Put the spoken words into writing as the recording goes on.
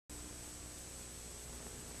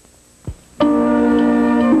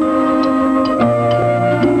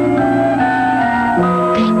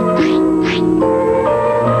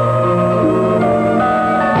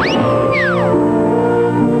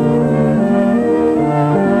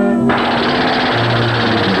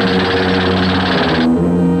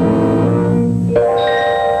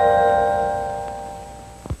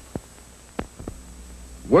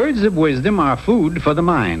Words of wisdom are food for the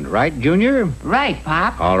mind, right, Junior? Right,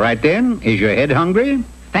 Pop. All right, then. Is your head hungry?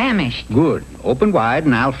 Famished. Good. Open wide,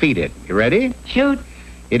 and I'll feed it. You ready? Shoot.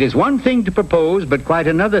 It is one thing to propose, but quite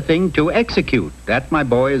another thing to execute. That, my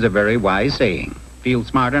boy, is a very wise saying. Feel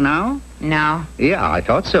smarter now? No. Yeah, I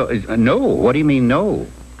thought so. No. What do you mean, no?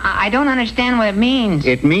 I don't understand what it means.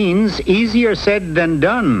 It means easier said than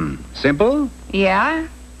done. Simple? Yeah?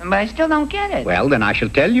 But I still don't get it. Well, then I shall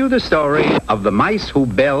tell you the story of the mice who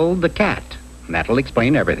belled the cat. That'll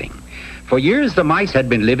explain everything. For years, the mice had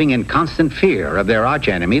been living in constant fear of their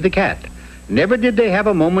archenemy, the cat. Never did they have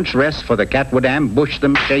a moment's rest, for the cat would ambush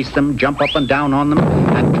them, chase them, jump up and down on them,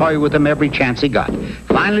 and toy with them every chance he got.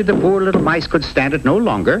 Finally, the poor little mice could stand it no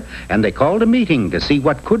longer, and they called a meeting to see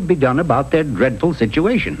what could be done about their dreadful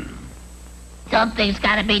situation. Something's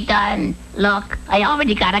gotta be done. Look, I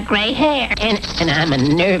already got a gray hair. And I'm a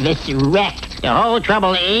nervous wreck. The whole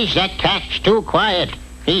trouble is that cat's too quiet.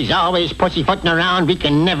 He's always pussyfooting around. We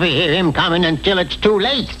can never hear him coming until it's too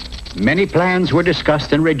late. Many plans were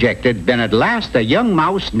discussed and rejected. Then at last, a young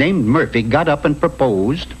mouse named Murphy got up and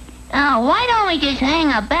proposed. Oh, why don't we just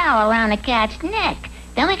hang a bell around the cat's neck?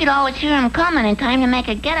 Then we could always hear him coming in time to make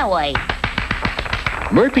a getaway.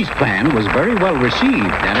 Murphy's plan was very well received,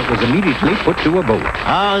 and it was immediately put to a vote.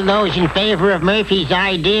 All those in favor of Murphy's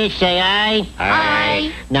idea, say aye.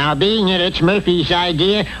 Aye. Now, being that it's Murphy's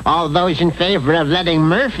idea, all those in favor of letting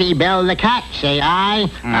Murphy bell the cat, say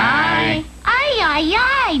aye. Aye. Aye, aye,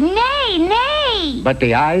 aye. Nay, nay. But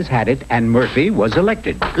the ayes had it, and Murphy was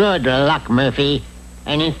elected. Good luck, Murphy.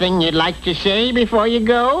 Anything you'd like to say before you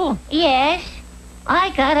go? Yes, I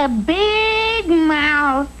got a big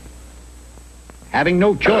mouth. Having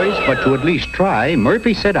no choice but to at least try,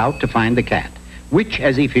 Murphy set out to find the cat, which,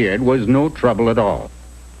 as he feared, was no trouble at all.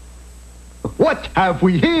 What have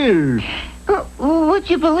we here? Would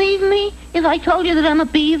you believe me if I told you that I'm a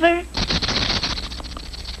beaver?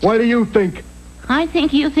 What do you think? I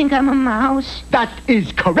think you think I'm a mouse. That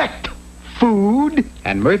is correct. Food?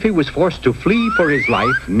 And Murphy was forced to flee for his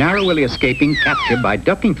life, narrowly escaping capture by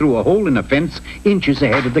ducking through a hole in a fence inches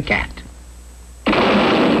ahead of the cat.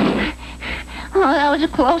 Oh, that was a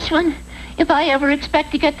close one. If I ever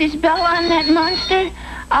expect to get this bell on that monster,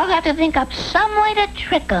 I'll have to think up some way to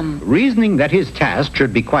trick him. Reasoning that his task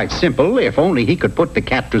should be quite simple, if only he could put the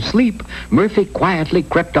cat to sleep, Murphy quietly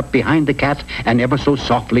crept up behind the cat and ever so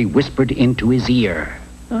softly whispered into his ear.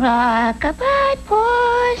 Rock-a-bye,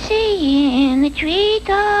 pussy in the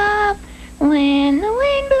treetop. When the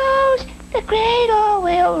wind blows, the cradle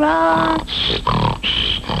will rock.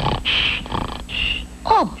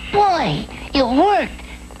 Oh, boy, it worked.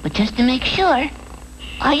 But just to make sure,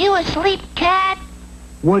 are you asleep, cat?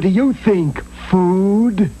 What do you think?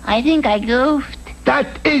 Food? I think I goofed.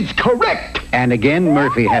 That is correct. And again,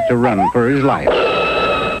 Murphy had to run for his life.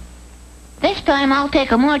 This time I'll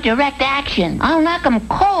take a more direct action. I'll knock 'em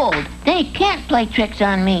cold. They can't play tricks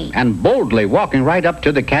on me. And boldly walking right up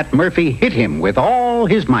to the cat, Murphy hit him with all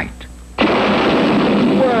his might.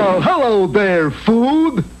 Well, hello there,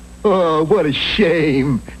 Food. Oh, what a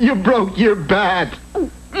shame. You broke your bat.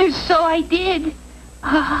 So I did.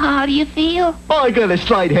 How do you feel? I got a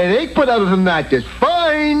slight headache, but other than that, just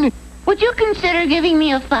fine. Would you consider giving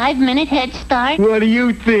me a 5-minute head start? What do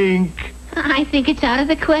you think? I think it's out of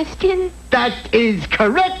the question. That is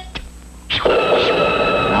correct.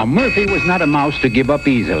 Now, Murphy was not a mouse to give up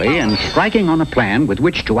easily, and striking on a plan with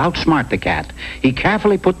which to outsmart the cat, he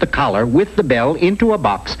carefully put the collar with the bell into a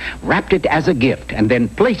box, wrapped it as a gift, and then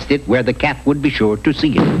placed it where the cat would be sure to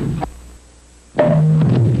see it.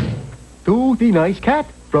 To the nice cat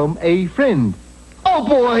from a friend. Oh,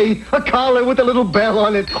 boy, a collar with a little bell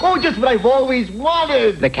on it. Oh, just what I've always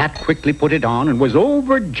wanted. The cat quickly put it on and was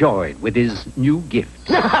overjoyed with his new gift.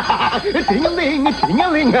 Ting-a-ling,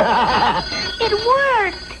 ting-a-ling. It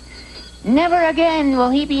worked. Never again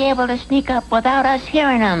will he be able to sneak up without us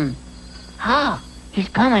hearing him. Ah, he's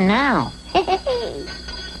coming now.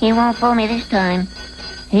 He won't fool me this time.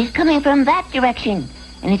 He's coming from that direction,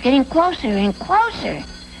 and he's getting closer and closer.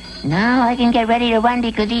 Now I can get ready to run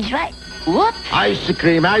because he's right. Whoops. Ice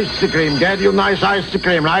cream. Get you nice ice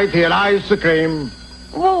cream right here, ice cream.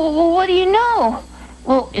 Well, what do you know?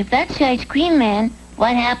 Well, if that's Ice Cream Man,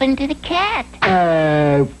 what happened to the cat?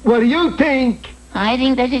 What do you think? I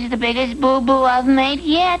think this is the biggest boo-boo I've made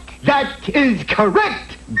yet. That is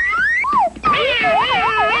correct.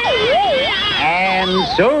 And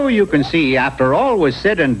so you can see, after all was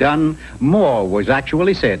said and done, more was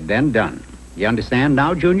actually said than done. You understand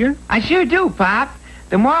now, Junior? I sure do, Pop.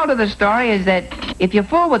 The moral to the story is that if you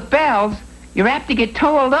fool with bells, you're apt to get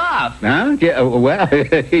told off. Huh? Yeah, well,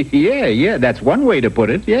 yeah, that's one way to put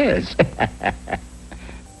it, yes.